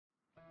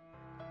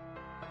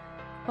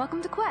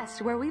Welcome to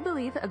Quest, where we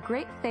believe a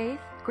great faith,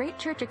 great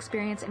church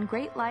experience, and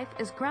great life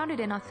is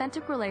grounded in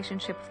authentic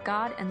relationship with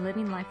God and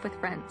living life with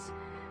friends.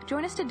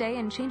 Join us today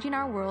in changing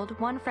our world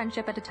one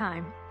friendship at a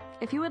time.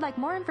 If you would like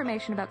more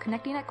information about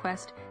connecting at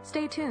Quest,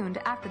 stay tuned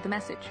after the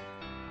message.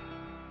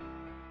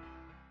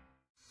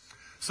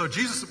 So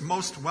Jesus'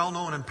 most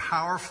well-known and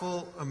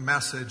powerful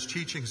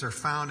teachings are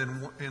found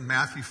in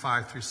Matthew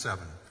 5 through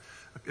 7.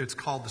 It's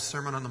called the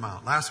Sermon on the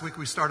Mount. Last week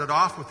we started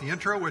off with the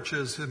intro, which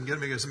is him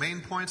giving his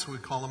main points. We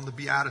call them the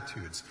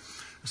Beatitudes.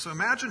 So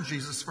imagine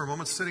Jesus for a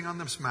moment sitting on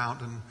this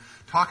mount and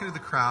talking to the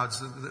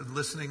crowds,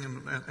 listening,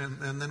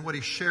 and then what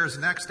he shares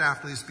next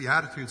after these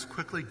Beatitudes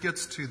quickly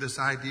gets to this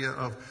idea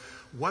of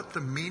what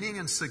the meaning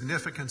and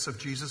significance of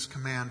Jesus'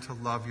 command to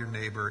love your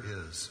neighbor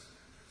is.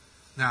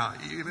 Now,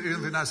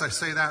 even as I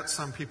say that,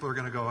 some people are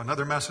going to go,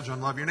 another message on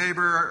love your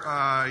neighbor,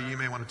 you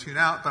may want to tune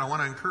out, but I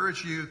want to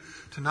encourage you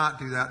to not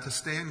do that, to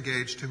stay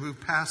engaged, to move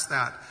past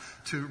that,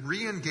 to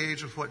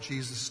re-engage with what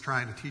Jesus is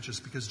trying to teach us,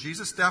 because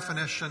Jesus'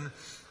 definition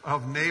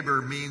of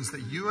neighbor means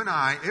that you and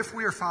I, if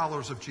we are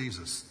followers of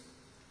Jesus,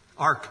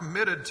 are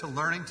committed to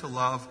learning to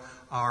love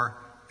our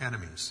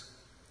enemies.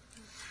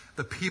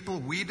 The people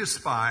we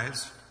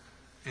despise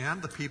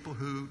and the people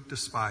who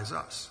despise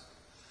us.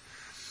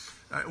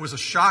 It was a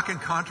shocking,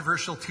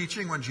 controversial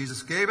teaching when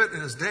Jesus gave it in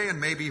his day, and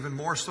maybe even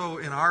more so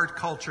in our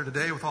culture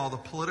today with all the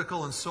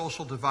political and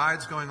social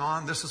divides going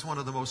on. This is one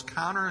of the most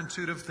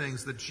counterintuitive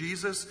things that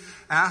Jesus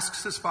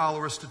asks his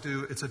followers to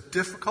do. It's a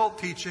difficult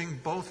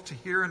teaching, both to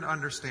hear and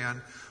understand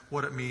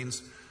what it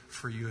means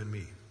for you and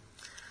me.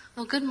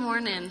 Well, good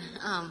morning.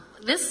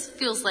 This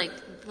feels like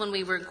when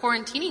we were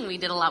quarantining, we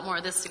did a lot more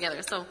of this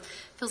together, so it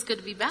feels good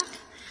to be back.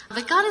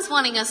 But God is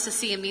wanting us to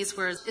see in these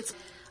words, it's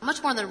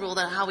much more than a rule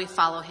than how we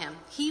follow him.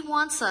 He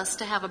wants us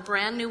to have a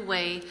brand new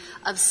way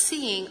of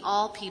seeing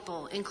all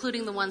people,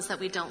 including the ones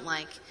that we don't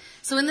like.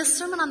 So in this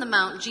Sermon on the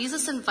Mount,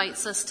 Jesus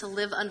invites us to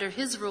live under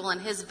his rule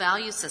and his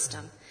value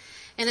system.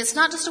 And it's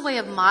not just a way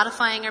of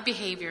modifying our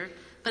behavior,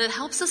 but it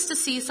helps us to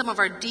see some of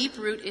our deep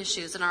root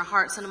issues in our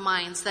hearts and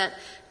minds that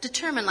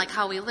determine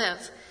how we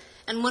live.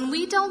 And when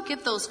we don't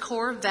get those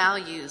core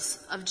values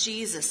of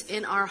Jesus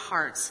in our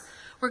hearts,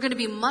 we're going to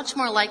be much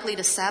more likely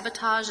to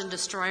sabotage and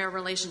destroy our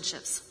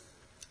relationships.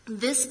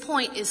 This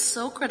point is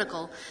so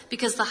critical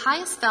because the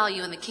highest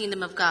value in the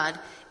kingdom of God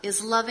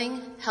is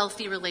loving,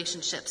 healthy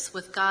relationships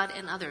with God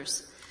and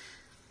others.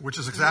 Which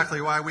is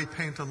exactly why we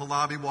paint on the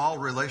lobby wall,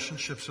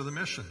 relationships are the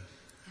mission.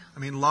 Yeah. I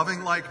mean,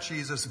 loving like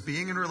Jesus,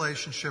 being in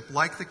relationship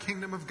like the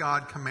kingdom of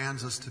God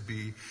commands us to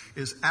be,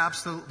 is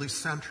absolutely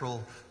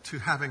central to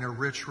having a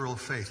rich real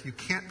faith. You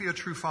can't be a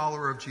true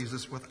follower of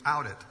Jesus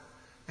without it.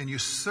 And you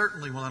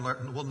certainly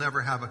will never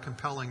have a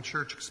compelling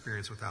church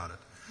experience without it.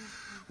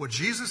 What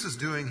Jesus is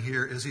doing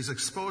here is he's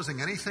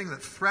exposing anything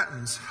that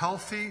threatens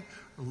healthy,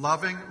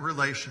 loving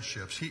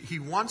relationships. He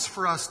wants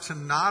for us to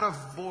not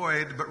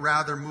avoid, but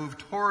rather move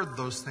toward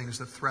those things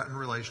that threaten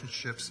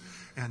relationships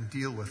and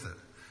deal with it.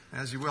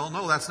 As you well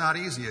know, that's not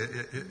easy.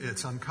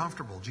 It's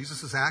uncomfortable.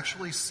 Jesus is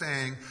actually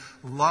saying,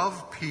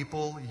 love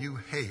people you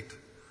hate.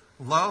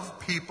 Love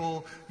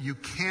people you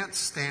can't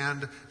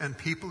stand and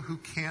people who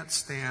can't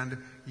stand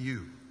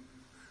you.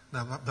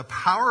 Now, the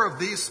power of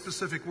these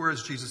specific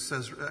words, Jesus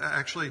says,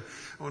 actually,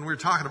 when we were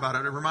talking about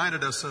it, it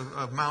reminded us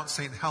of Mount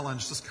St.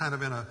 Helens, just kind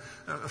of in a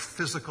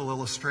physical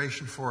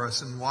illustration for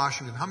us in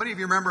Washington. How many of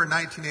you remember in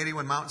 1980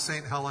 when Mount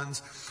St.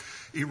 Helens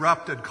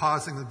erupted,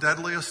 causing the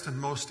deadliest and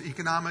most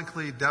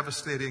economically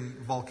devastating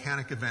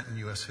volcanic event in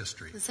U.S.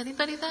 history? Is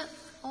anybody that?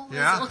 Oh,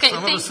 yeah,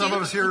 okay, some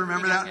of us here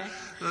remember that.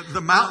 Okay.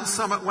 The mountain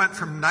summit went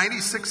from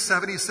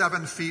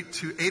 9,677 feet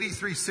to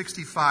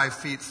 8,365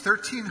 feet.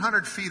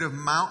 1,300 feet of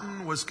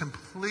mountain was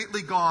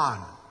completely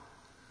gone,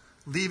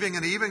 leaving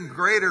an even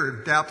greater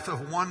depth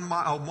of 1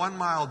 mile, a 1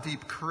 mile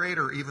deep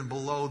crater even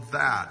below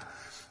that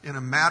in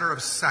a matter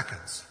of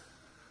seconds.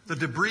 The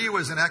debris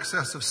was in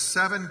excess of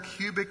 7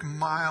 cubic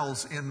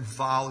miles in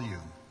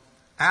volume.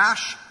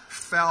 Ash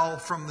fell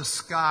from the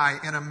sky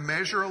in a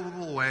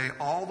measurable way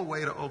all the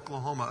way to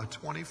Oklahoma, a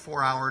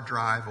 24-hour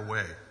drive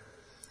away.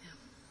 Yeah.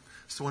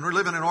 So when we're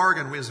living in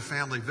Oregon, we as a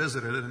family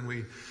visited it,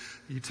 and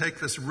you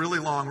take this really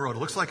long road. It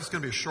looks like it's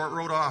going to be a short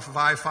road off of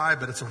I-5,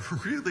 but it's a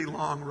really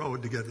long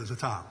road to get to the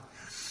top.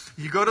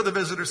 You go to the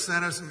visitor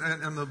centers,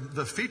 and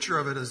the feature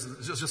of it is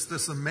just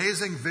this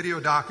amazing video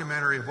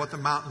documentary of what the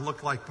mountain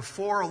looked like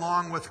before,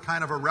 along with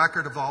kind of a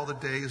record of all the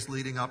days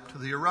leading up to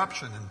the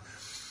eruption. And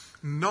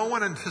no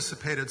one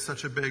anticipated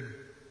such a big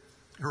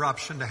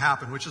eruption to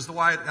happen, which is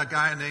why a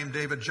guy named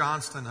David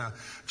Johnston, a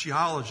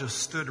geologist,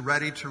 stood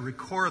ready to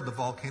record the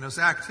volcano's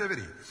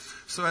activity.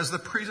 So as the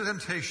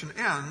presentation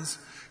ends,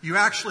 you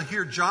actually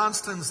hear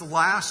Johnston's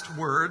last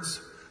words,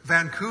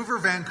 "Vancouver,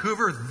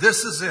 Vancouver,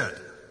 this is it."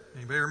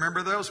 Anybody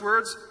remember those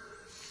words?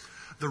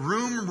 The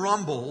room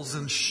rumbles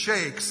and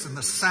shakes in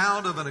the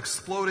sound of an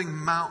exploding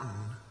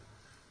mountain,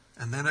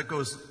 and then it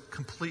goes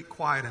complete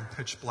quiet and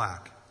pitch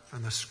black.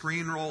 And the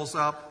screen rolls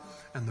up,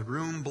 and the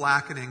room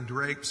blackening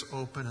drapes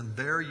open, and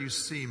there you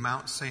see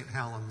Mount St.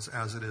 Helens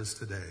as it is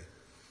today.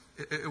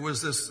 It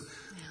was this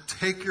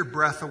take your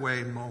breath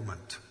away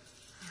moment.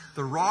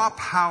 the raw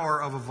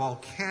power of a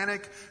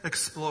volcanic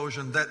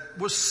explosion that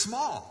was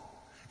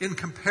small in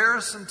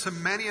comparison to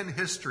many in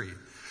history.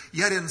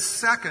 Yet in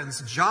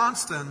seconds,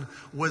 Johnston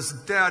was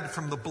dead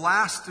from the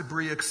blast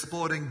debris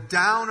exploding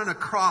down and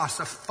across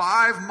a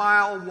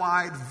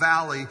 5-mile-wide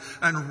valley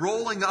and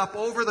rolling up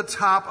over the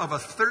top of a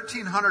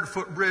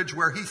 1,300-foot ridge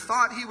where he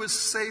thought he was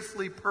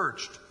safely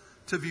perched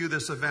to view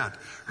this event,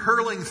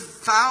 hurling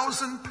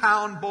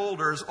 1,000-pound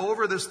boulders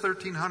over this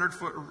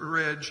 1,300-foot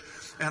ridge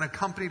and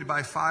accompanied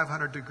by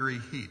 500-degree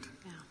heat.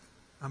 Yeah.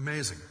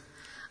 Amazing.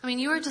 I mean,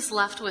 you are just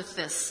left with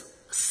this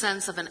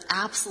sense of an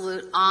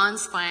absolute,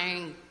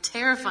 awe-inspiring,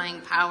 terrifying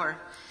power.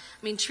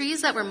 I mean,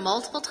 trees that were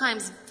multiple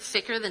times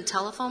thicker than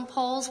telephone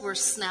poles were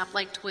snapped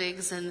like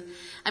twigs. And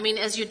I mean,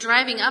 as you're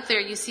driving up there,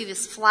 you see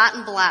this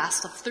flattened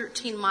blast of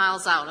 13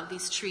 miles out of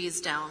these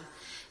trees down.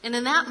 And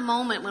in that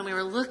moment when we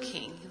were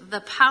looking,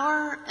 the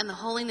power and the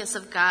holiness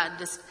of God,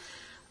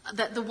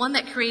 the one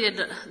that created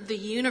the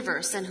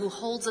universe and who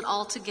holds it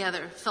all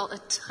together, felt a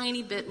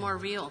tiny bit more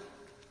real.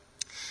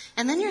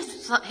 And then you're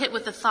hit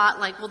with the thought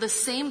like, well, the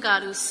same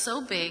God who's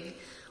so big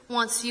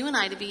wants you and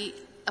I to be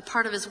a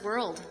part of his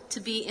world, to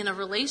be in a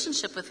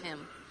relationship with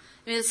him.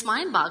 I mean, it's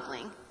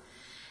mind-boggling.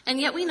 And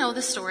yet we know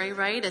the story,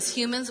 right? As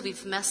humans,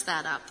 we've messed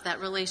that up,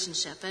 that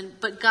relationship.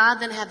 But God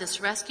then had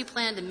this rescue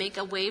plan to make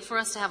a way for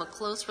us to have a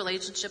close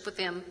relationship with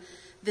him,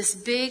 this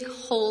big,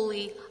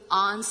 holy,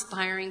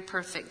 awe-inspiring,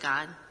 perfect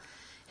God.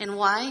 And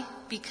why?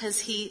 Because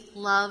he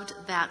loved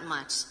that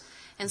much.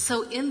 And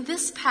so in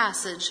this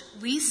passage,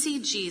 we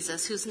see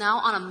Jesus, who's now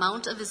on a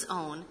mount of his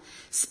own,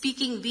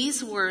 speaking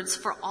these words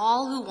for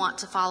all who want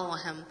to follow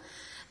him,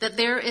 that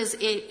there is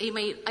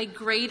a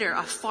greater,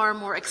 a far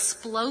more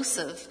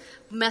explosive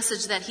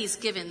message that he's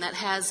given that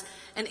has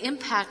an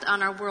impact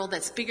on our world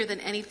that's bigger than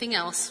anything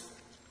else,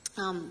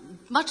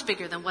 much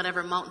bigger than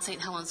whatever Mount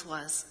St. Helens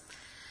was.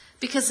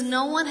 Because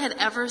no one had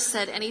ever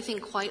said anything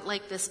quite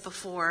like this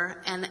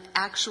before and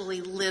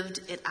actually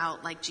lived it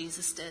out like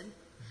Jesus did.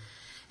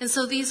 And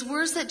so these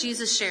words that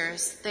Jesus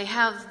shares, they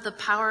have the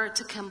power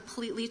to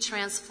completely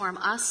transform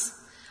us,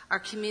 our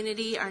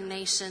community, our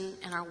nation,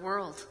 and our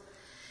world.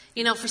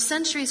 You know, for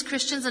centuries,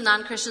 Christians and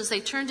non-Christians,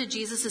 they turned to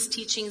Jesus'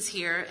 teachings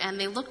here, and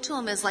they looked to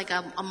him as like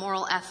a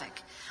moral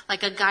ethic,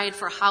 like a guide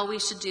for how we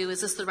should do,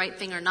 is this the right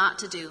thing or not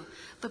to do?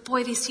 But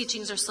boy, these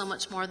teachings are so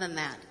much more than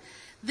that.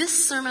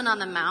 This Sermon on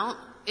the Mount,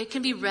 it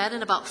can be read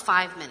in about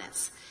 5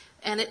 minutes.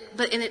 And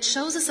it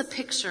shows us a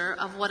picture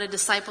of what a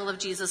disciple of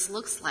Jesus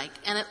looks like,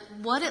 and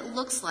what it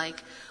looks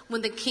like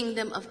when the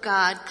kingdom of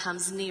God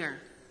comes near.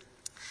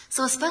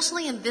 So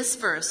especially in this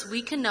verse,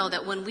 we can know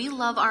that when we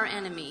love our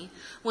enemy,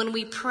 when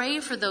we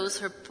pray for those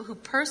who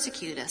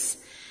persecute us,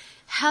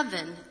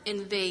 heaven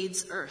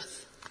invades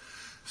earth.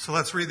 So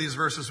let's read these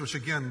verses, which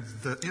again,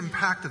 the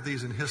impact of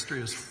these in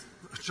history is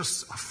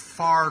just a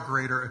far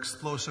greater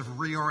explosive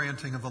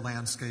reorienting of the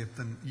landscape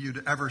than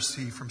you'd ever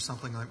see from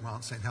something like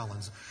Mount St.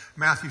 Helens.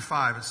 Matthew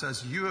 5, it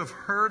says, "You have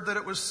heard that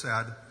it was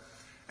said,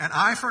 an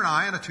eye for an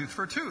eye and a tooth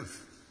for a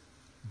tooth.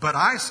 But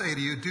I say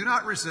to you, do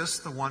not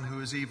resist the one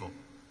who is evil.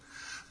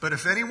 But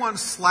if anyone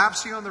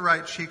slaps you on the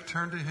right cheek,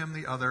 turn to him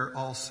the other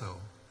also.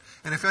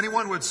 And if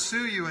anyone would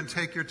sue you and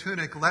take your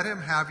tunic, let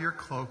him have your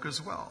cloak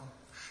as well.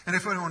 And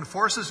if anyone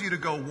forces you to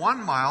go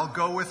 1 mile,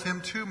 go with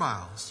him 2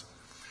 miles.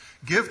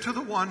 Give to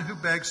the one who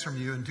begs from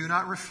you, and do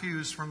not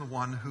refuse from the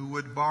one who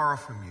would borrow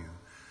from you.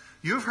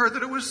 You have heard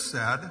that it was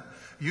said,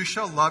 you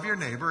shall love your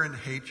neighbor and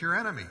hate your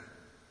enemy.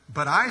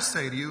 But I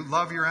say to you,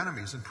 love your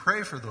enemies and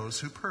pray for those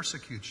who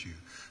persecute you,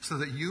 so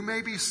that you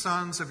may be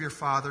sons of your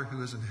Father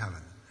who is in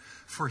heaven.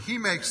 For he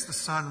makes the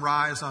sun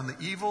rise on the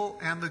evil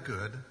and the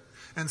good,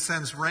 and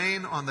sends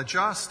rain on the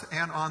just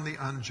and on the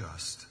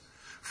unjust.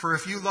 For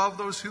if you love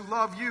those who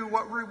love you,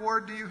 what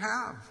reward do you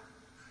have?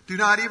 Do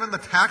not even the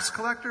tax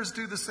collectors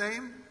do the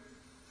same?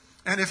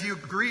 And if you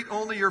greet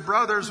only your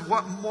brothers,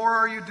 what more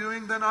are you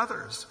doing than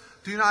others?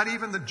 Do not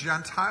even the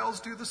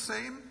Gentiles do the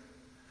same?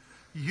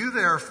 You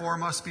therefore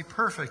must be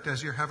perfect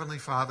as your heavenly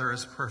Father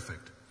is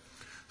perfect."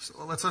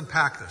 So let's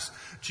unpack this.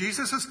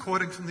 Jesus is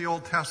quoting from the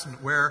Old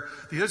Testament where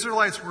the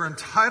Israelites were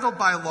entitled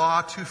by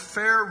law to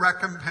fair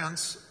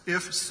recompense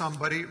if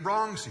somebody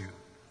wrongs you.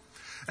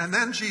 And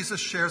then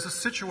Jesus shares a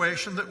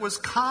situation that was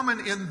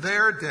common in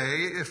their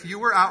day. If you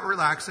were out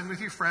relaxing with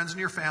your friends and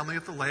your family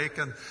at the lake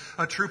and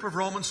a troop of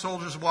Roman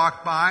soldiers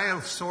walked by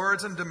with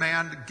swords and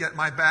demand, "Get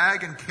my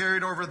bag," and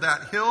carried over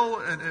that hill,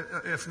 and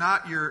if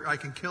not, I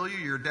can kill you,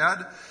 you're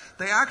dead.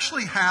 They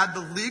actually had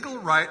the legal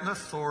right and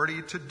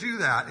authority to do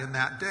that in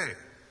that day.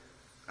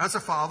 As a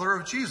follower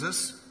of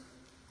Jesus,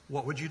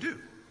 what would you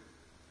do?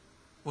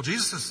 Well,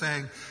 Jesus is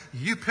saying,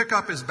 you pick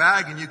up his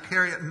bag and you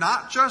carry it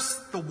not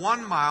just the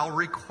 1 mile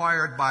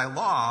required by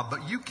law,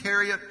 but you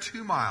carry it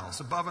 2 miles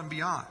above and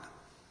beyond.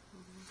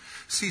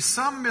 See,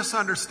 some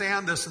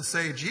misunderstand this and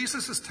say,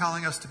 Jesus is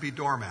telling us to be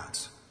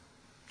doormats.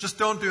 Just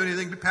don't do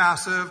anything, be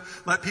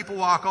passive, let people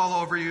walk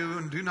all over you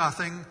and do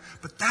nothing.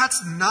 But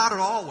that's not at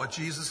all what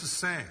Jesus is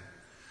saying.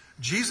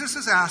 Jesus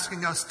is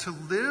asking us to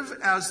live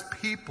as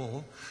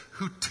people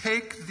who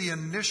take the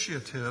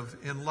initiative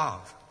in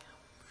love.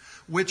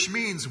 which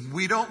means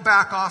we don't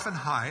back off and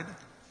hide.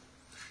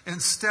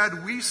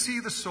 Instead, we see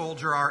the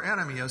soldier, our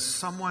enemy, as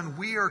someone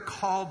we are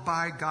called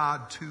by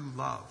God to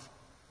love.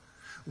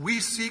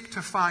 We seek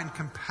to find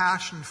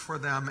compassion for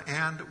them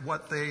and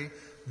what they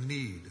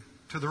need.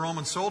 To the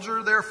Roman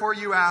soldier, therefore,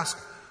 you ask,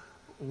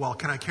 well,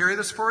 can I carry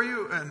this for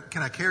you? And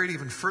can I carry it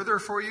even further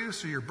for you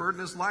so your burden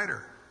is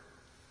lighter?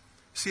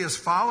 See, as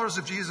followers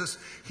of Jesus,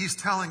 he's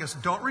telling us,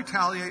 don't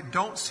retaliate,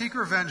 don't seek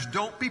revenge,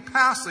 don't be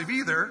passive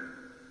either.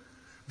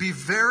 Be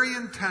very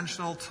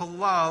intentional to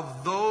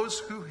love those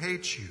who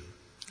hate you.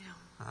 Yeah.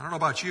 I don't know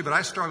about you, but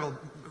I struggle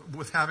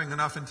with having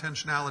enough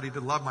intentionality to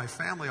love my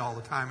family all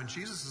the time, and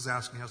Jesus is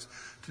asking us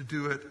to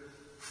do it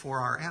for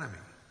our enemy.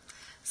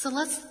 So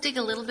let's dig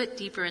a little bit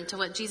deeper into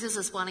what Jesus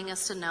is wanting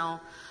us to know,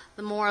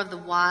 the more of the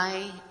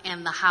why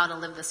and the how to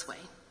live this way.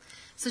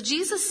 So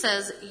Jesus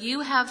says,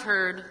 you have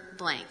heard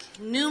blank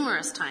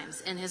numerous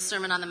times in his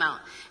Sermon on the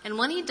Mount. And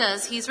when he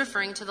does, he's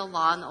referring to the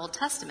law in the Old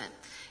Testament.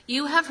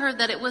 You have heard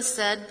that it was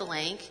said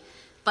blank,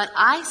 but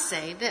I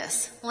say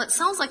this. Well, it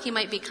sounds like he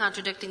might be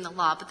contradicting the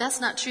law, but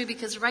that's not true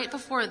because right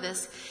before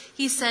this,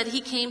 he said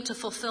he came to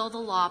fulfill the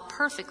law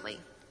perfectly.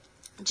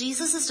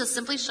 Jesus is just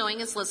simply showing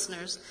his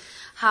listeners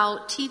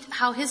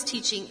how his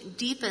teaching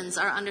deepens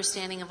our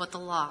understanding of what the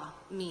law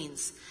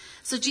means.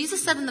 So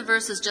Jesus said in the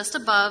verses just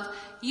above,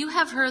 you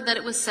have heard that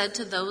it was said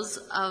to those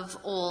of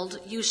old,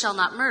 you shall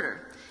not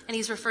murder. And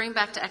he's referring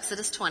back to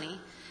Exodus 20.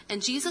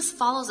 And Jesus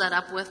follows that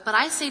up with, but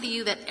I say to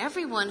you that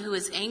everyone who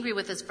is angry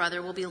with his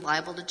brother will be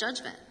liable to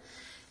judgment.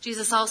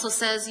 Jesus also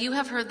says, you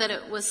have heard that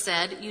it was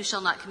said, you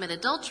shall not commit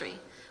adultery,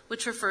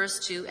 which refers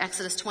to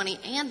Exodus 20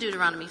 and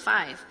Deuteronomy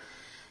 5.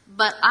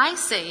 But I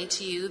say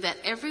to you that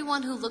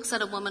everyone who looks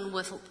at a woman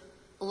with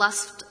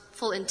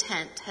lustful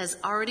intent has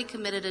already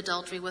committed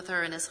adultery with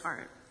her in his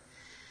heart.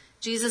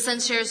 Jesus then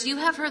shares, you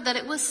have heard that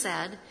it was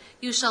said,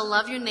 you shall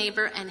love your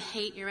neighbor and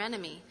hate your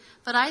enemy.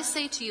 But I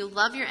say to you,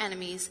 love your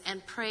enemies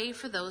and pray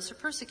for those who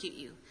persecute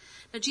you.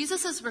 Now,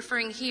 Jesus is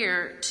referring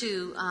here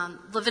to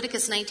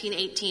Leviticus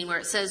 19:18, where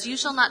it says, you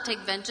shall not take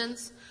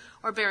vengeance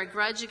or bear a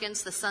grudge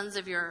against the sons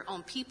of your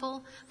own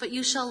people, but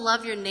you shall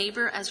love your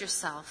neighbor as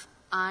yourself.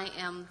 I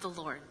am the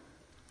Lord.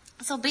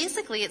 So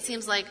basically, it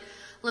seems like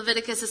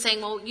Leviticus is saying,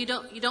 well, you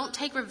don't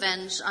take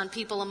revenge on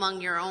people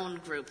among your own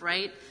group,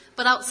 right?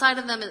 But outside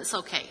of them, it's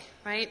okay,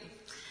 right?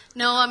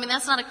 No, I mean,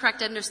 that's not a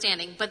correct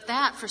understanding. But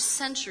that, for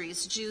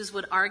centuries, Jews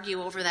would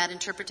argue over that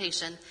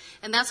interpretation.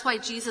 And that's why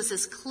Jesus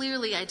is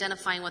clearly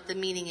identifying what the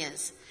meaning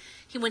is.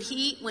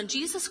 When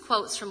Jesus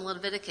quotes from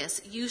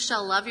Leviticus, you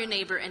shall love your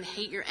neighbor and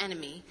hate your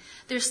enemy,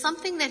 there's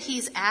something that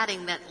he's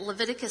adding that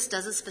Leviticus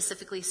doesn't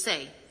specifically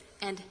say,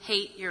 and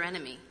hate your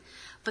enemy.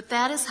 But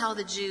that is how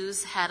the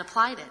Jews had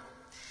applied it.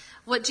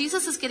 What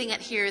Jesus is getting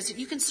at here is that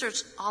you can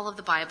search all of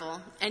the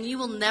Bible, and you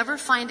will never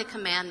find a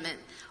commandment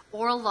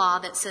or a law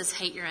that says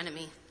hate your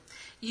enemy.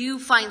 You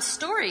find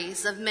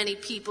stories of many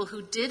people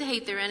who did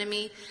hate their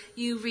enemy.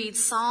 You read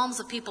psalms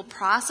of people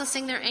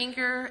processing their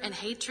anger and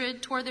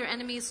hatred toward their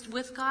enemies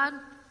with God.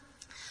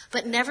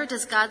 But never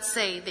does God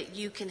say that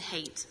you can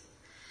hate.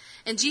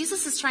 And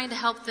Jesus is trying to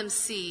help them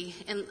see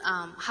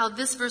how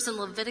this verse in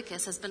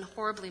Leviticus has been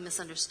horribly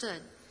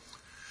misunderstood.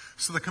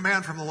 So the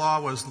command from the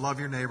law was love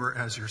your neighbor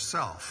as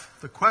yourself.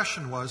 The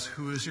question was,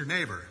 who is your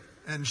neighbor?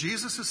 And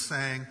Jesus is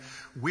saying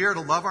we are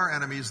to love our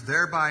enemies,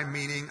 thereby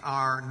meaning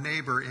our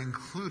neighbor,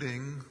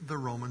 including the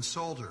Roman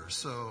soldiers.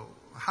 So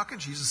how can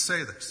Jesus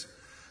say this?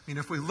 I mean,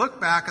 if we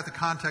look back at the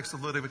context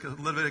of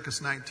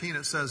Leviticus 19,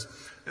 it says,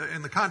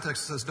 in the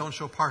context it says, don't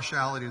show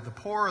partiality to the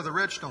poor or the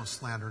rich, don't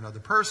slander another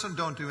person,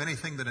 don't do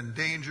anything that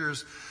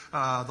endangers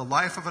the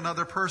life of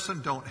another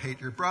person, don't hate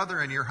your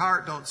brother in your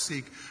heart, don't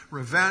seek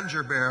revenge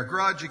or bear a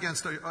grudge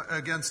against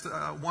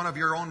one of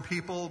your own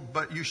people,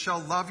 but you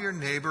shall love your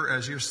neighbor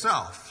as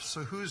yourself.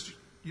 So who's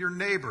your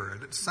neighbor?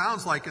 It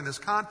sounds like in this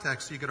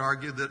context you could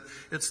argue that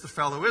it's the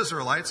fellow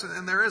Israelites,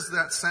 and there is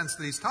that sense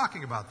that he's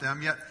talking about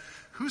them, yet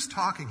who's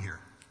talking here?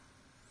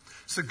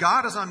 So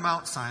God is on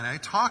Mount Sinai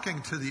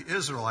talking to the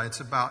Israelites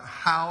about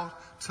how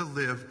to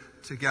live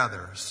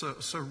together.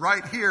 So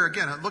right here,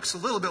 again, it looks a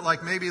little bit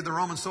like maybe the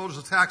Roman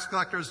soldiers, the tax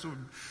collectors would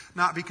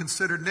not be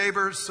considered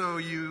neighbors,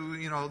 so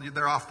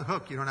they're off the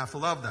hook. You don't have to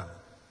love them.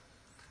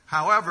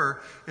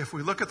 However, if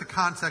we look at the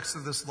context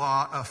of this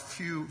law a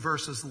few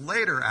verses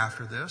later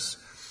after this,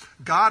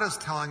 God is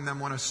telling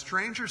them when a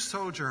stranger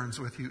sojourns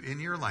with you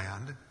in your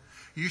land,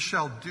 you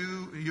shall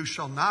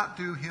not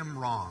do him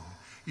wrong.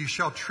 You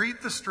shall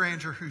treat the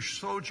stranger who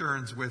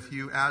sojourns with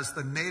you as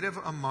the native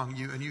among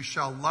you, and you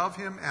shall love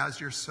him as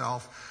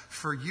yourself,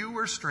 for you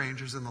were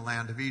strangers in the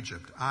land of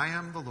Egypt. I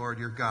am the Lord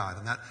your God.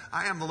 And that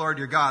I am the Lord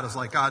your God is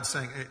like God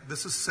saying, hey,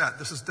 this is set,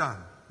 this is done.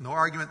 No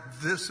argument,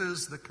 this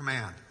is the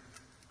command.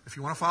 If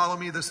you want to follow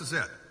me, this is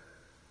it.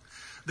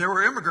 There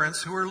were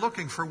immigrants who were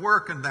looking for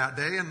work in that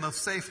day in the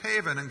safe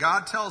haven, and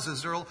God tells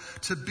Israel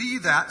to be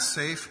that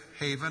safe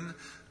haven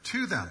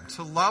to them,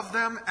 to love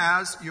them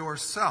as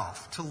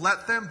yourself, to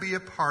let them be a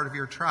part of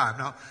your tribe.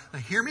 Now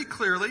hear me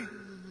clearly,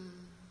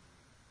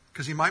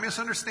 because you might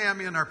misunderstand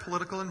me in our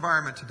political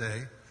environment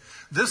today.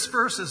 This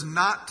verse is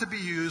not to be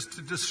used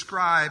to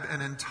describe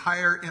an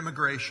entire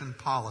immigration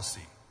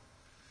policy.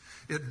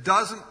 It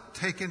doesn't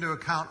take into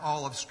account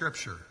all of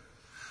Scripture.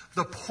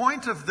 The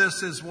point of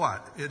this is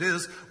what? It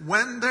is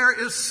when there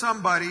is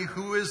somebody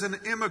who is an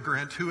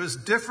immigrant, who is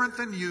different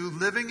than you,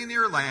 living in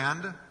your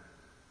land,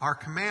 our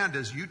command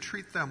is you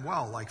treat them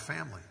well like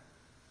family,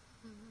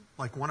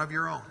 like one of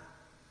your own.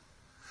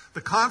 The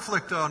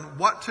conflict on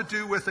what to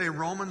do with a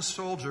Roman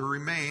soldier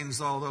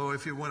remains, although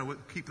if you want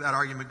to keep that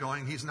argument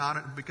going,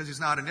 because he's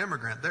not an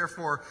immigrant.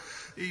 Therefore,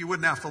 you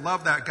wouldn't have to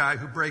love that guy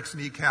who breaks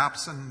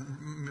kneecaps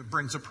and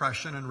brings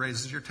oppression and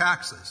raises your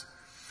taxes.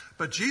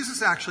 But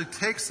Jesus actually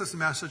takes this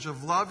message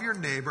of love your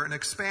neighbor and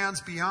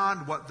expands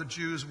beyond what the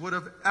Jews would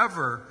have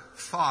ever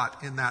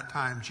thought in that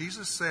time.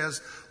 Jesus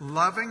says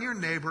loving your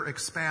neighbor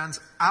expands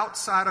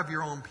outside of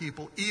your own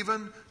people,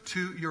 even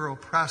to your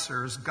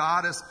oppressors.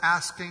 God is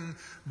asking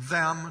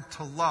them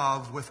to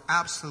love with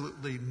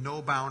absolutely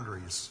no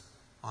boundaries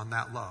on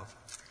that love.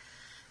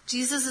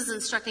 Jesus is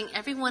instructing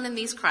everyone in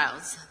these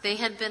crowds. They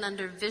had been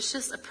under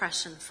vicious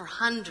oppression for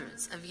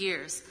hundreds of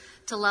years,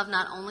 to love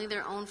not only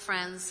their own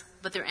friends,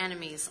 but their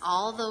enemies,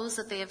 all those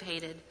that they have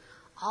hated,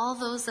 all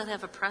those that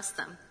have oppressed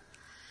them.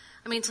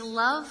 I mean, to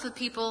love the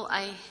people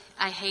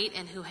I hate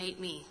and who hate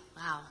me.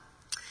 Wow.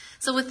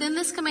 So within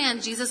this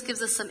command, Jesus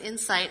gives us some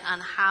insight on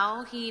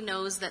how he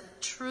knows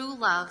that true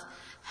love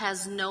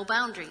has no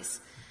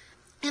boundaries.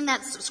 In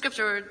that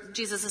scripture where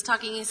Jesus is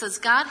talking, he says,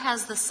 God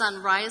has the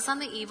sun rise on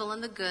the evil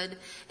and the good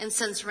and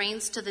sends rain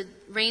to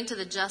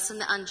the just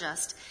and the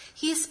unjust.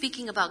 He is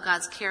speaking about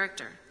God's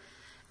character.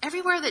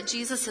 Everywhere that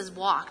Jesus has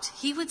walked,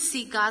 he would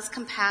see God's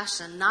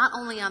compassion not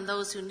only on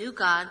those who knew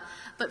God,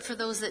 but for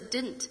those that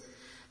didn't.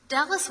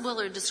 Dallas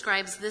Willard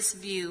describes this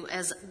view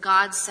as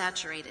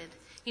God-saturated.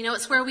 You know,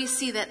 it's where we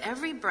see that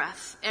every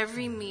breath,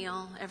 every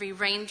meal, every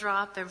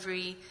raindrop,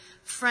 every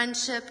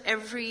friendship,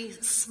 every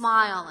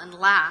smile and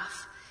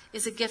laugh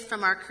is a gift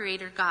from our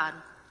Creator God.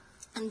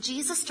 And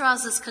Jesus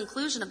draws this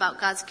conclusion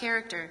about God's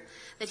character,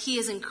 that he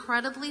is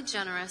incredibly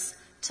generous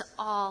to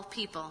all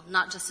people,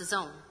 not just his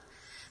own.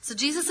 So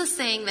Jesus is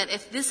saying that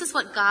if this is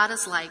what God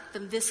is like,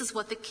 then this is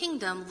what the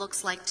kingdom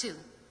looks like too.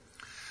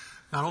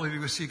 Not only do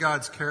we see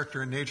God's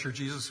character and nature,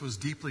 Jesus was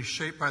deeply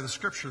shaped by the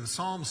Scripture. The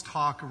Psalms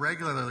talk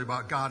regularly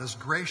about God as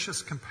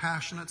gracious,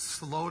 compassionate,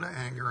 slow to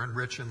anger, and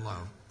rich in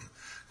love.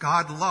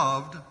 God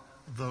loved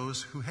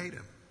those who hate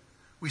him.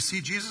 We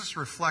see Jesus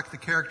reflect the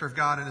character of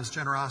God in his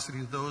generosity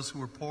to those who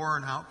were poor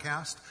and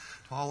outcast.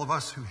 To all of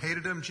us who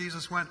hated him,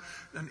 Jesus went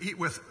and eat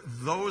with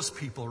those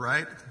people,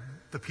 right?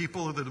 The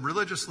people, the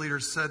religious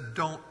leaders said,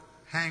 don't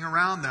hang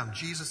around them.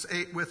 Jesus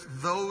ate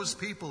with those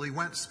people. He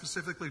went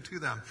specifically to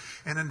them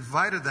and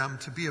invited them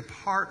to be a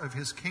part of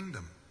his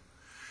kingdom.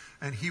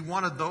 And he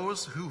wanted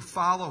those who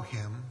follow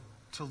him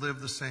to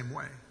live the same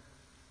way.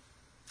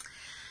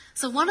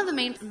 So one of the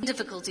main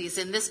difficulties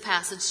in this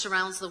passage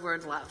surrounds the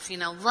word love. You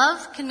know,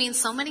 love can mean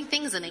so many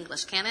things in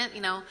English, can it?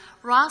 You know,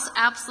 Ross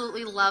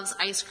absolutely loves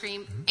ice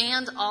cream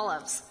and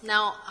olives.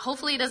 Now,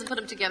 hopefully he doesn't put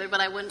them together,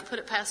 but I wouldn't put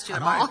it past you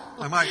at all.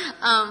 I might.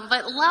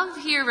 But love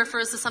here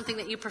refers to something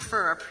that you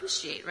prefer or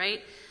appreciate,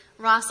 right?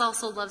 Ross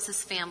also loves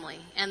his family,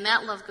 and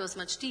that love goes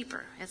much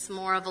deeper. It's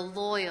more of a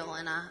loyal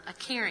and a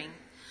caring.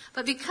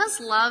 But because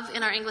love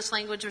in our English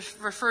language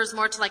refers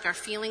more to like our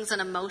feelings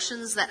and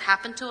emotions that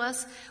happen to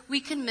us, we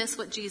can miss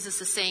what Jesus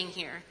is saying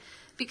here.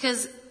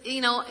 Because,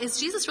 you know,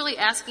 is Jesus really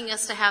asking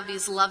us to have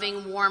these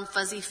loving, warm,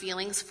 fuzzy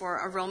feelings for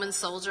a Roman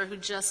soldier who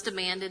just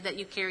demanded that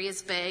you carry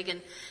his bag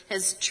and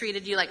has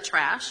treated you like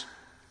trash?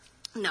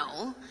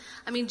 No.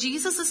 I mean,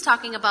 Jesus is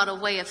talking about a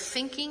way of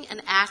thinking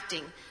and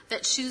acting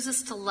that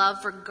chooses to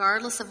love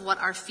regardless of what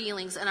our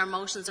feelings and our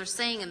emotions are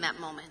saying in that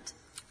moment.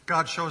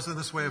 God shows in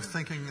this way of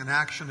thinking and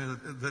action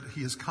that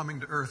he is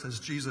coming to earth as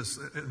Jesus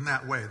in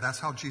that way. That's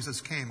how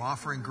Jesus came,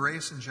 offering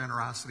grace and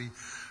generosity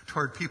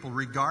toward people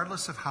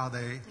regardless of how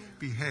they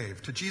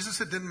behave. To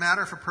Jesus, it didn't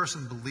matter if a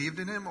person believed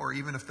in him or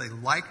even if they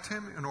liked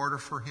him in order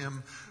for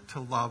him to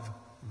love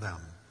them.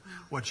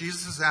 What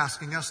Jesus is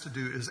asking us to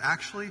do is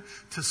actually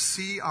to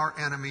see our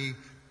enemy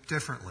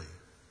differently.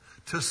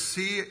 To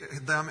see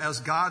them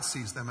as God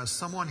sees them, as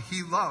someone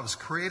he loves,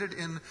 created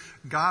in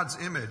God's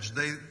image.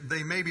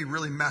 They may be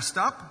really messed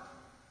up,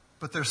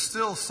 but they're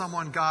still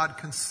someone God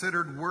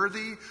considered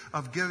worthy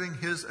of giving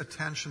his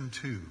attention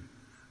to.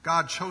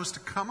 God chose to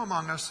come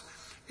among us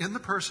in the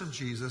person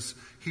Jesus.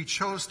 He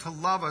chose to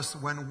love us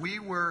when we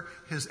were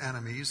his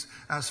enemies.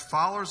 As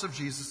followers of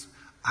Jesus,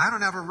 I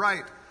don't have a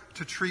right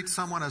to treat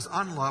someone as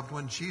unloved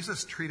when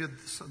Jesus treated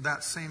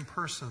that same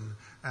person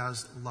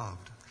as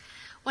loved.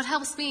 What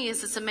helps me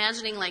is it's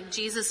imagining like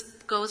Jesus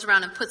goes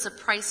around and puts a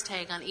price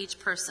tag on each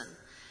person.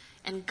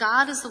 And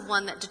God is the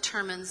one that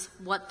determines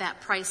what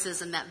that price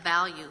is and that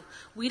value.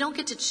 We don't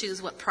get to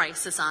choose what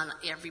price is on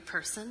every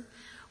person.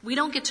 We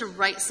don't get to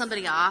write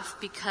somebody off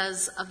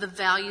because of the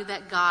value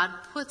that God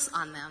puts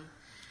on them.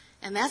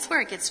 And that's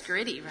where it gets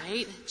gritty,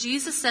 right?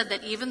 Jesus said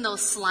that even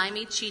those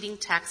slimy, cheating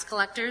tax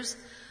collectors,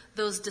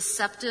 those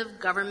deceptive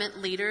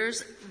government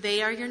leaders,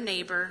 they are your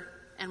neighbor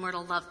and we're to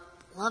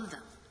love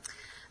them.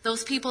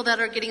 Those people that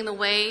are getting in the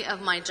way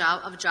of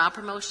job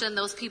promotion,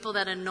 those people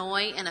that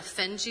annoy and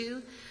offend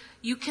you,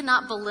 you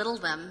cannot belittle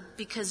them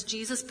because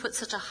Jesus put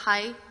such a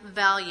high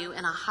value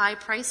and a high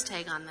price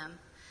tag on them.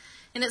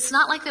 And it's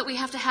not like that we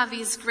have to have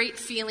these great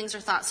feelings or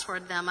thoughts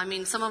toward them. I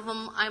mean, some of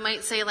them I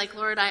might say like,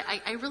 Lord,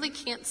 I really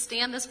can't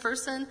stand this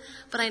person,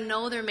 but I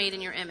know they're made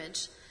in your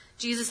image.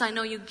 Jesus, I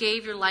know you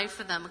gave your life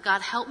for them.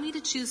 God, help me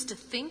to choose to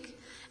think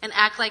and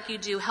act like you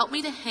do. Help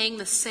me to hang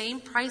the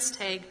same price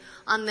tag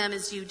on them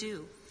as you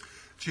do.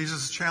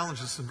 Jesus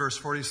challenges us in verse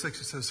 46.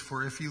 He says,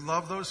 for if you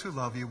love those who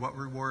love you, what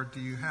reward do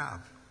you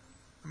have?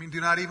 I mean,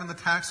 do not even the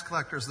tax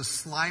collectors, the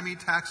slimy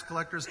tax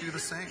collectors, do the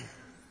same?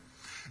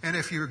 And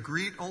if you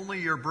greet only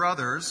your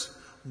brothers,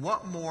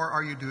 what more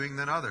are you doing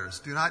than others?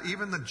 Do not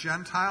even the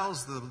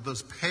Gentiles,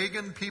 those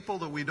pagan people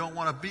that we don't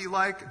want to be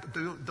like,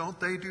 don't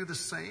they do the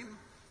same?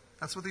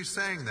 That's what he's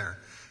saying there.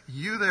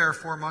 You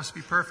therefore must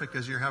be perfect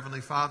as your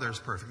heavenly Father is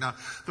perfect. Now,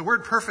 the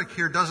word perfect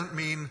here doesn't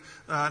mean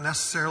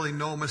necessarily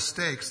no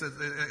mistakes.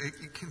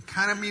 It can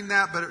kind of mean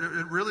that, but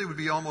it really would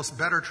be almost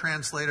better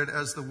translated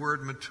as the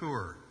word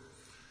mature.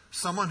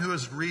 Someone who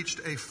has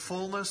reached a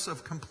fullness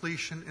of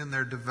completion in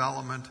their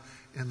development,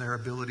 in their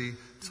ability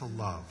to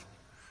love.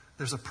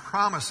 There's a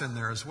promise in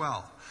there as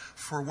well.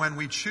 For when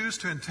we choose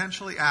to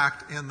intentionally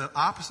act in the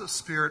opposite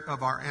spirit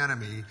of our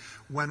enemy,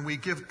 when we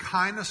give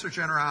kindness or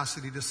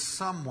generosity to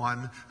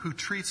someone who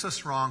treats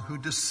us wrong, who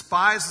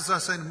despises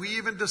us, and we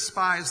even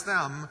despise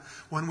them,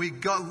 when we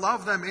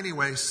love them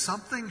anyway,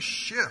 something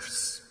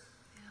shifts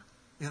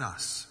in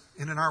us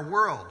and in our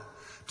world.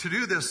 To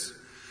do this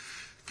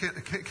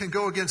can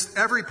go against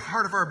every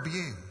part of our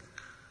being.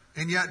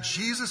 And yet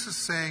Jesus is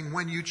saying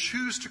when you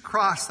choose to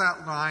cross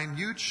that line,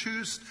 you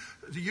choose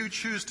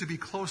to be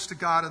close to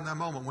God in that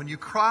moment. When you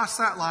cross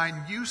that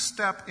line, you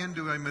step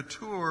into a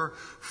mature,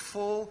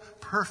 full,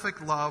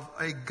 perfect love,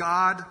 a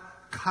God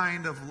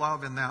kind of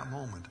love in that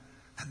moment.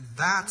 And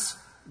that's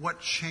what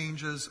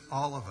changes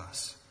all of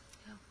us.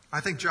 Yeah.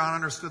 I think John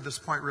understood this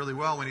point really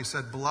well when he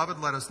said, beloved,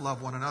 let us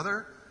love one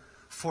another,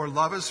 for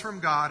love is from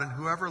God, and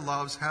whoever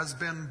loves has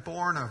been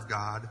born of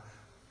God,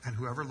 and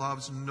whoever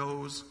loves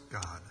knows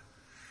God.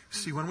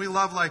 See, when we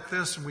love like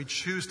this and we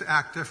choose to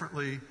act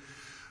differently,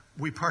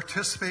 we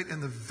participate in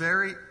the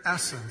very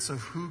essence of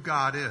who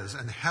God is.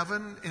 And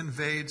heaven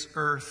invades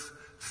earth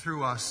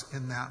through us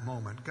in that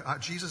moment.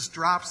 Jesus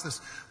drops this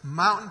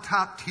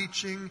mountaintop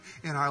teaching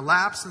in our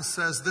laps and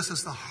says, this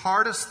is the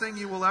hardest thing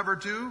you will ever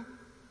do,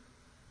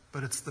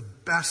 but it's the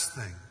best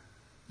thing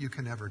you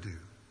can ever do.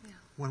 Yeah.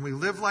 When we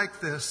live like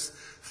this,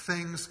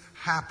 things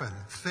happen.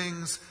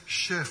 Things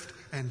shift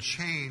and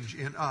change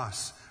in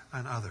us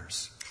and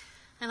others.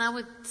 And I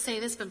would say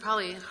this has been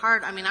probably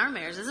hard. I mean, our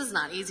marriage, this is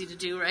not easy to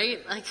do, right?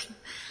 And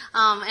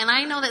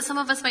I know that some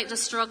of us might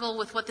just struggle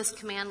with what this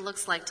command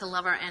looks like to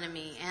love our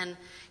enemy. And,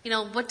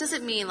 what does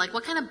it mean? Like,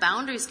 what kind of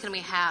boundaries can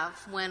we have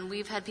when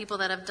we've had people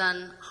that have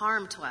done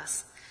harm to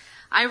us?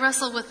 I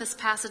wrestle with this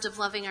passage of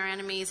loving our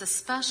enemies,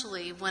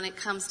 especially when it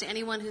comes to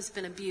anyone who's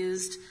been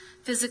abused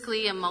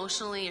physically,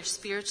 emotionally, or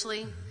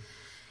spiritually.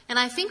 And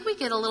I think we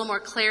get a little more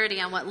clarity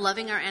on what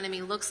loving our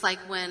enemy looks like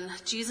when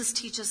Jesus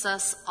teaches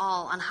us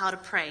all on how to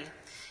pray.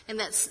 And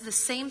that's the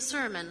same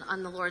sermon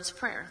on the Lord's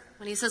Prayer.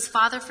 When he says,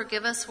 Father,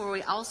 forgive us, for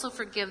we also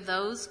forgive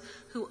those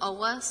who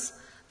owe us,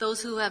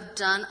 those who have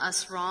done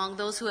us wrong,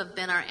 those who have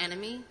been our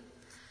enemy.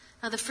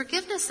 Now, the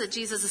forgiveness that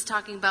Jesus is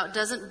talking about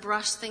doesn't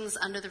brush things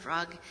under the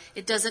rug.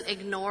 It doesn't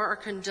ignore or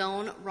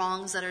condone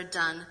wrongs that are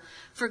done.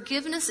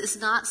 Forgiveness is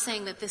not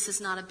saying that this is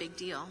not a big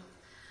deal.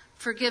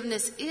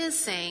 Forgiveness is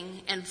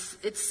saying, and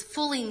it's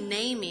fully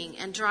naming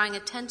and drawing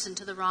attention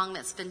to the wrong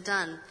that's been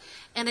done.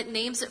 And it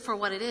names it for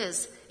what it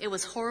is. It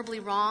was horribly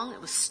wrong. It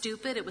was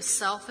stupid. It was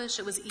selfish.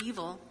 It was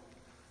evil.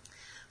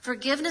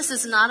 Forgiveness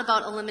is not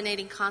about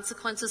eliminating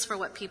consequences for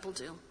what people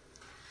do.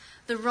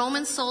 The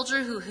Roman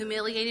soldier who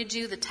humiliated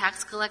you, the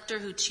tax collector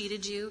who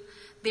cheated you,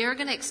 they're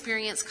going to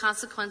experience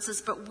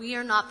consequences, but we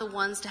are not the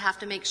ones to have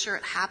to make sure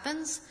it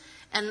happens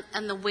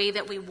and the way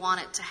that we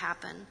want it to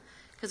happen,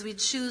 because we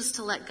choose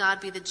to let God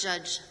be the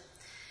judge.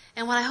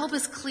 And what I hope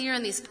is clear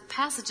in these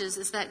passages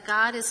is that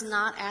God is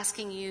not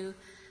asking you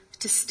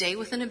to stay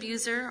with an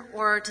abuser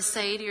or to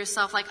say to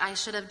yourself, like, I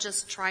should have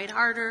just tried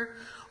harder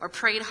or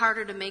prayed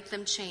harder to make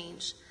them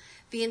change.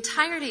 The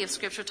entirety of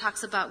Scripture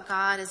talks about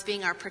God as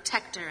being our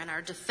protector and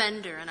our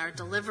defender and our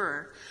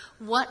deliverer.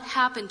 What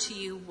happened to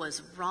you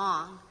was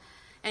wrong,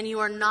 and you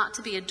are not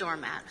to be a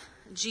doormat.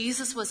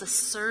 Jesus was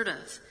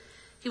assertive.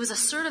 He was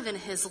assertive in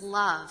his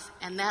love,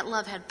 and that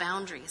love had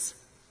boundaries.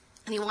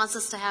 And he wants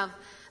us to have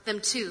them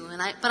too.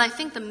 But I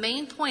think the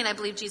main point I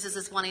believe Jesus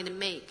is wanting to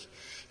make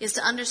is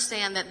to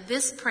understand that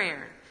this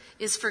prayer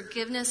is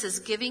forgiveness, is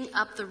giving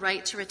up the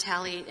right to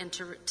retaliate and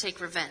to take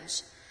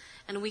revenge.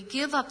 And we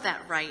give up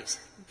that right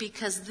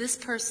because this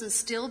person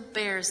still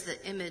bears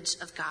the image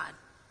of God,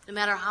 no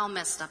matter how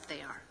messed up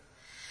they are.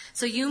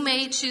 So you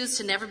may choose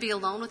to never be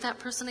alone with that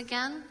person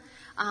again,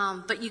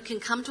 but you can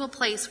come to a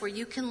place where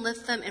you can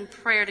lift them in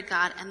prayer to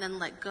God and then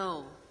let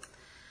go.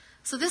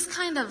 So this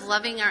kind of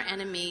loving our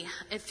enemy,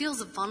 it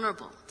feels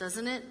vulnerable,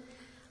 doesn't it?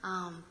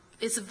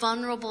 is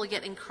vulnerable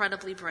yet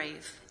incredibly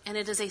brave. And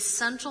it is a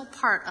central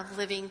part of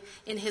living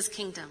in his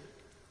kingdom.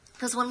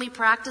 Because when we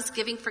practice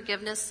giving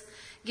forgiveness,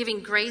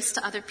 giving grace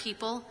to other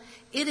people,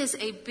 it is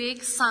a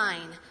big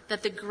sign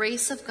that the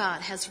grace of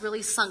God has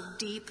really sunk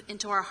deep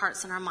into our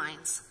hearts and our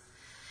minds.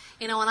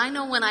 And I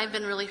know when I've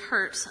been really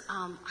hurt,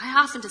 I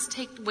often just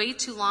take way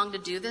too long to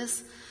do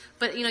this.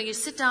 But, you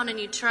sit down and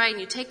you try and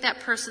you take that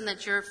person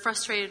that you're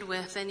frustrated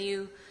with and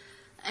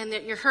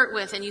that you're hurt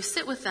with and you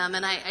sit with them,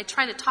 and I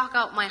try to talk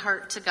out my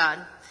heart to God.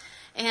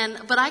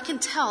 But I can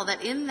tell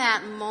that in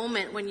that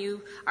moment when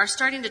you are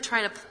starting to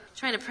try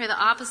to pray the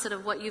opposite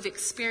of what you've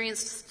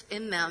experienced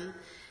in them,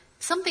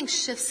 something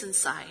shifts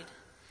inside.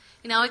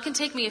 It can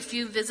take me a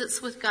few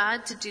visits with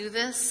God to do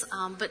this,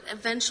 but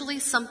eventually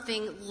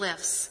something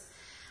lifts.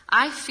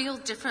 I feel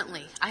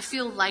differently. I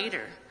feel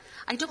lighter.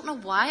 I don't know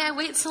why I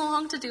wait so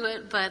long to do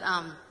it, but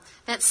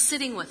that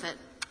sitting with it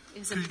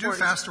is important. Could you do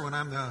faster when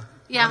I'm the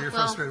one you're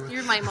frustrated with?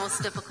 You're my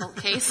most difficult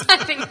case, I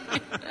think.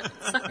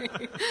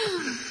 Sorry.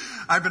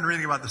 I've been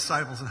reading about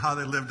disciples and how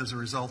they lived as a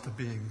result of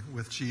being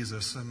with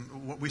Jesus.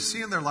 And what we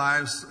see in their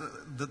lives,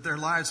 that their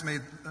lives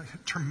made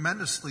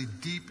tremendously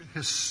deep,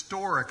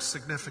 historic,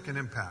 significant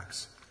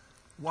impacts.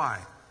 Why?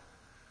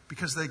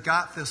 Because they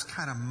got this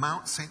kind of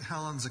Mount St.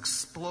 Helens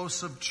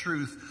explosive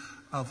truth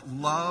of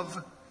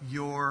love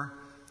your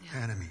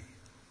enemy.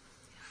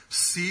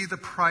 See the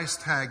price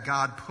tag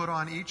God put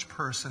on each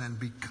person, and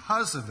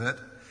because of it,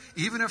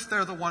 even if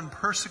they're the one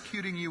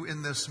persecuting you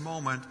in this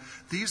moment,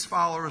 these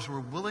followers were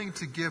willing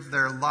to give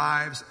their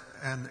lives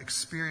and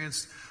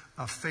experience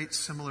a fate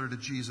similar to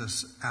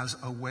Jesus as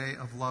a way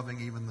of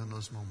loving even in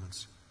those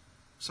moments.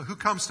 So who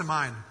comes to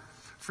mind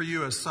for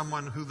you as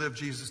someone who lived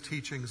Jesus'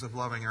 teachings of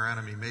loving our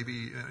enemy,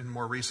 maybe in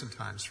more recent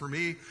times? For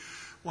me,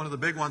 one of the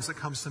big ones that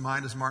comes to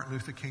mind is Martin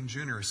Luther King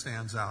Jr.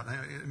 stands out.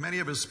 Many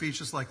of his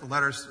speeches, like the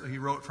letters he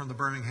wrote from the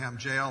Birmingham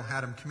jail,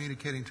 had him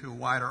communicating to a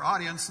wider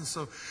audience. And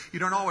so you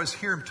don't always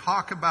hear him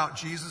talk about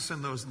Jesus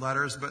in those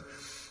letters. But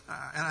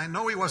and I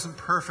know he wasn't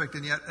perfect,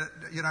 and yet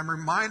I'm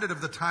reminded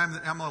of the time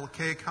that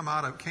MLK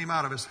came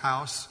out of his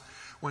house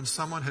when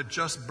someone had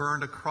just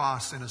burned a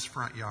cross in his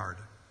front yard.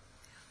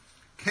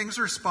 King's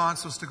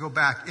response was to go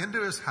back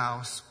into his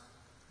house,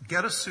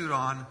 get a suit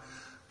on,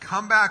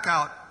 come back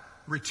out,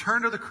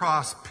 return to the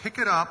cross, pick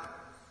it up,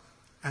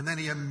 and then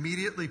he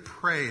immediately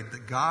prayed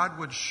that God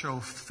would show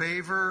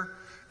favor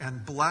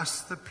and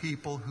bless the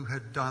people who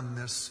had done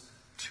this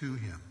to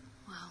him.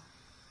 Wow.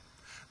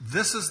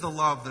 This is the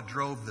love that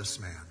drove this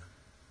man.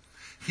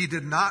 He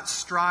did not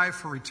strive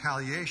for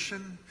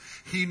retaliation.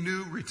 He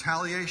knew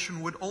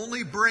retaliation would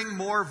only bring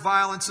more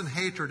violence and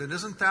hatred. And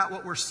isn't that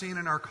what we're seeing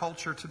in our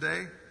culture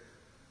today?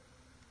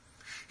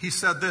 He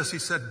said this, he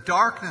said,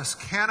 darkness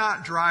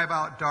cannot drive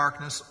out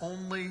darkness,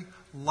 only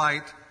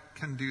light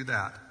can do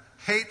that.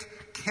 Hate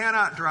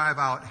cannot drive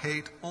out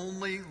hate,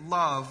 only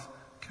love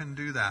can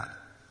do that.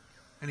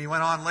 And he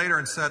went on later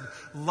and said,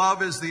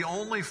 love is the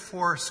only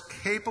force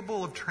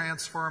capable of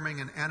transforming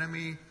an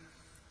enemy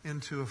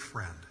into a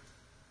friend.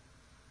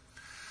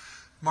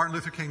 Martin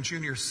Luther King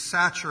Jr.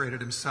 saturated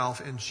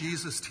himself in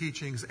Jesus'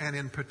 teachings, and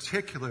in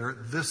particular,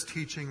 this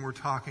teaching we're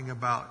talking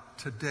about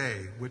today,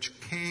 which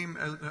came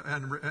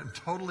and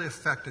totally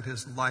affected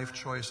his life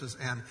choices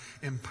and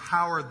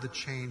empowered the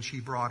change he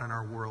brought in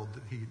our world,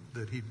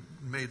 that he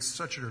made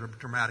such a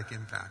dramatic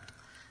impact.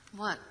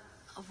 What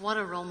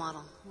a role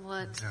model.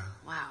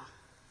 Wow.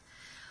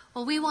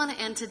 Well, we want to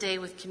end today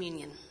with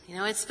communion.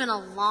 It's been a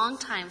long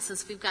time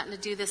since we've gotten to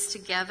do this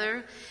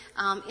together,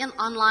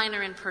 online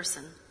or in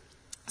person.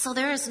 So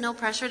there is no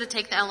pressure to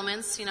take the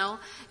elements,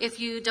 If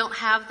you don't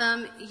have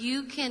them,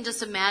 you can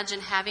just imagine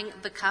having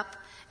the cup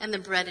and the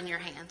bread in your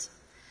hand.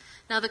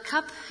 Now, the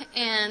cup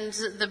and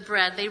the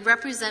bread, they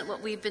represent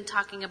what we've been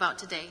talking about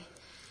today.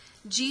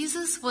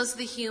 Jesus was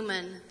the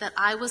human that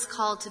I was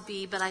called to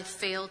be, but I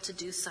failed to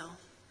do so.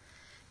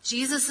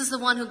 Jesus is the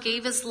one who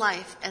gave his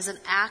life as an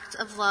act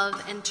of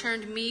love and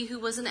turned me, who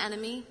was an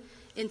enemy,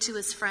 into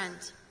his friend.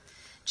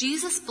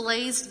 Jesus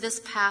blazed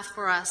this path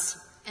for us.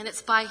 And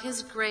it's by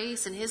his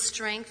grace and his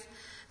strength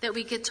that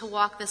we get to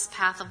walk this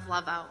path of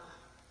love out.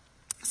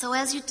 So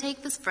as you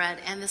take this bread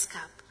and this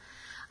cup,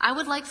 I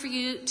would like for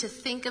you to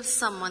think of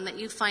someone that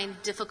you find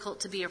difficult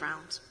to be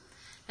around.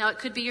 Now, it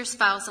could be your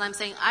spouse, and I'm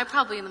saying I'm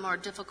probably the more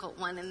difficult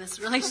one in this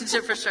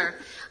relationship for sure.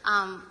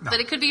 But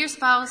it could be your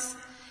spouse.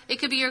 It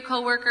could be your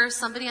coworker,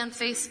 somebody on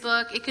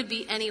Facebook. It could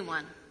be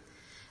anyone.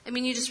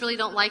 You just really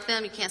don't like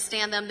them. You can't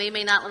stand them. They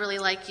may not really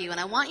like you. And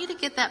I want you to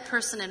get that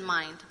person in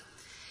mind.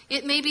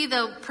 It may be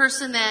the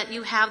person that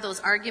you have those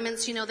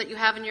arguments, that you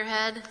have in your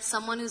head,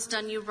 someone who's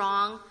done you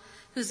wrong,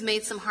 who's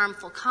made some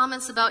harmful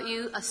comments about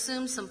you,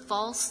 assumed some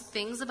false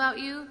things about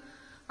you,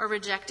 or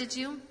rejected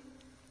you.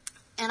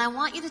 And I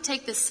want you to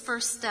take this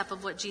first step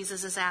of what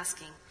Jesus is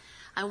asking.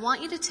 I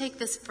want you to take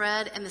this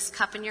bread and this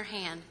cup in your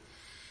hand,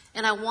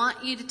 and I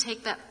want you to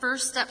take that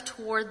first step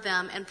toward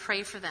them and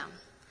pray for them.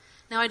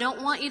 Now, I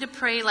don't want you to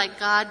pray like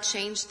God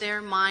changed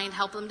their mind,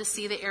 help them to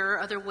see the error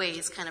other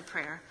ways kind of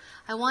prayer.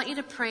 I want you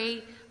to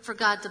pray for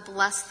God to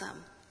bless them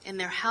in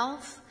their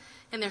health,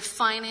 in their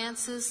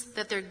finances,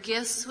 that their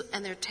gifts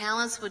and their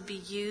talents would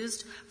be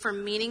used for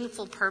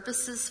meaningful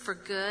purposes for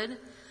good.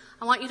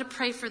 I want you to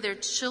pray for their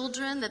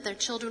children, that their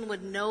children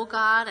would know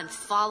God and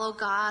follow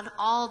God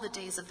all the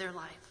days of their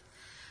life.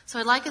 So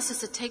I'd like us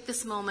just to take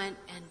this moment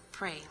and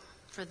pray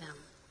for them.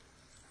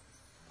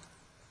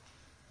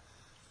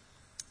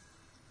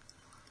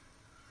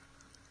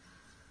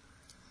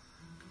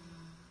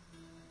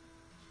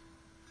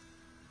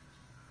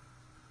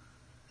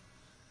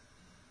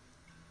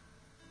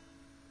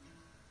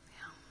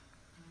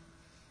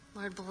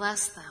 Lord,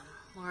 bless them.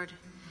 Lord,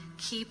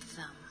 keep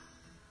them.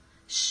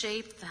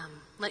 Shape them.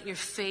 Let your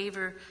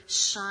favor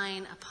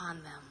shine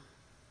upon them.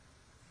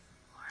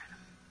 Lord,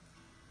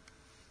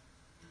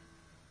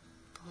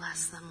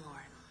 bless them, Lord.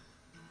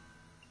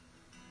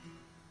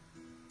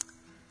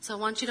 So I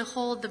want you to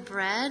hold the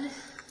bread.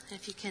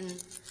 If you can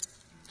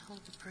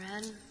hold the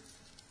bread.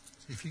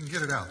 If you can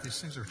get it out.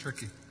 These things are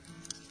tricky.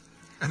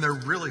 And they're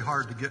really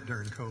hard to get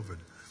during COVID.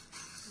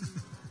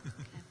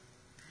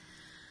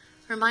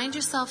 Remind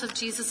yourself of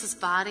Jesus'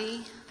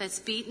 body that's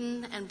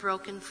beaten and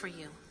broken for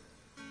you,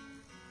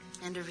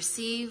 and to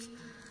receive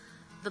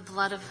the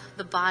blood of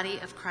the body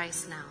of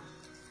Christ now.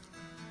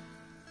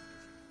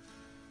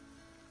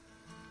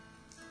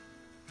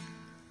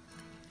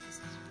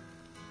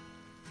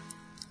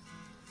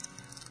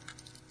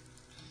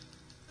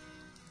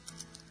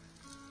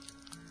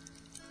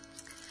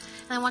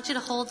 And I want you to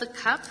hold the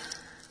cup.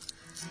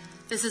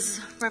 This is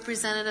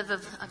representative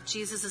of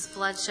Jesus'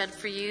 blood shed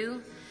for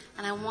you.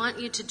 And I want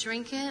you to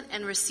drink it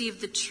and receive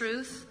the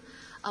truth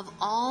of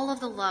all of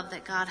the love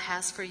that God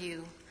has for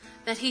you,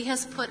 that he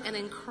has put an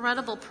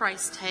incredible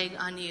price tag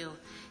on you.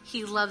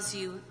 He loves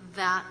you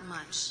that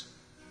much.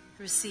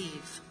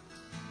 Receive.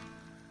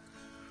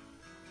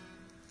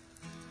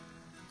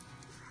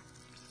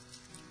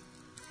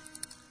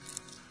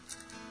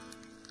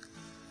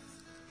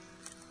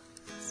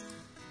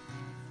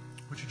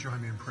 Would you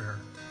join me in prayer?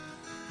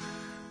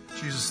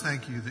 Jesus,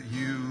 thank you that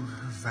you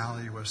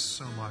value us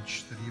so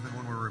much that even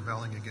when we're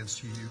rebelling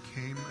against you, you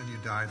came and you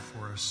died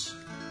for us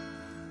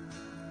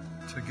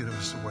to get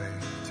us away,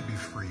 to be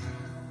free.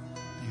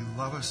 You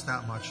love us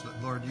that much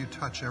that, Lord, you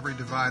touch every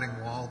dividing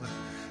wall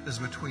that is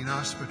between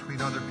us,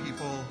 between other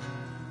people.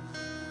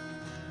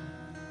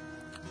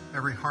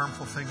 Every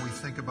harmful thing we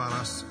think about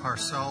us,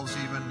 ourselves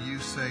even, you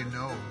say,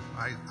 no,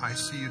 I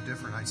see you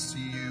different. I see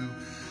you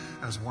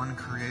as one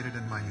created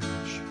in my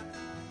image.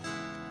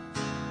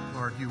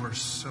 Lord, you are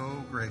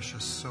so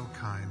gracious, so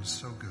kind,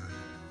 so good.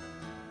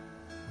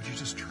 Would you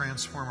just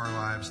transform our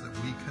lives that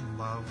we can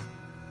love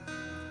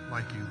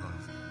like you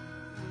love?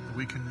 That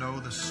we can know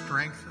the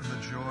strength and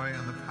the joy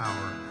and the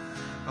power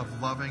of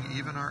loving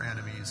even our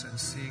enemies and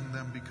seeing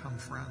them become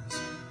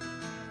friends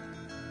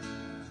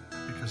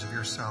because of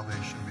your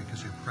salvation,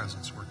 because of your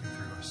presence working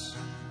through us.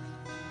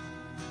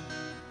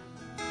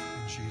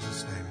 In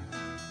Jesus' name,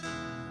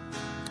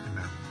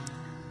 amen.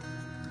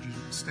 Would you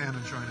stand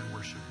and join in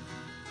worship?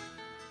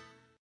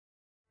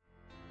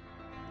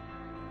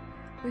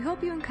 We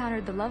hope you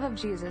encountered the love of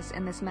Jesus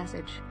in this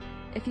message.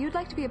 If you'd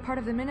like to be a part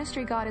of the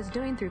ministry God is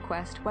doing through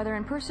Quest, whether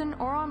in person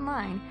or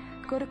online,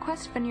 go to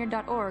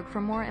questvineyard.org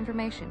for more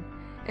information.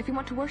 If you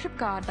want to worship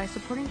God by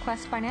supporting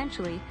Quest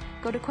financially,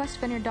 go to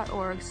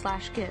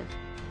questvineyard.org/give.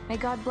 May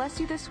God bless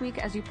you this week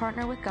as you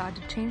partner with God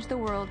to change the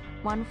world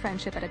one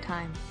friendship at a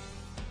time.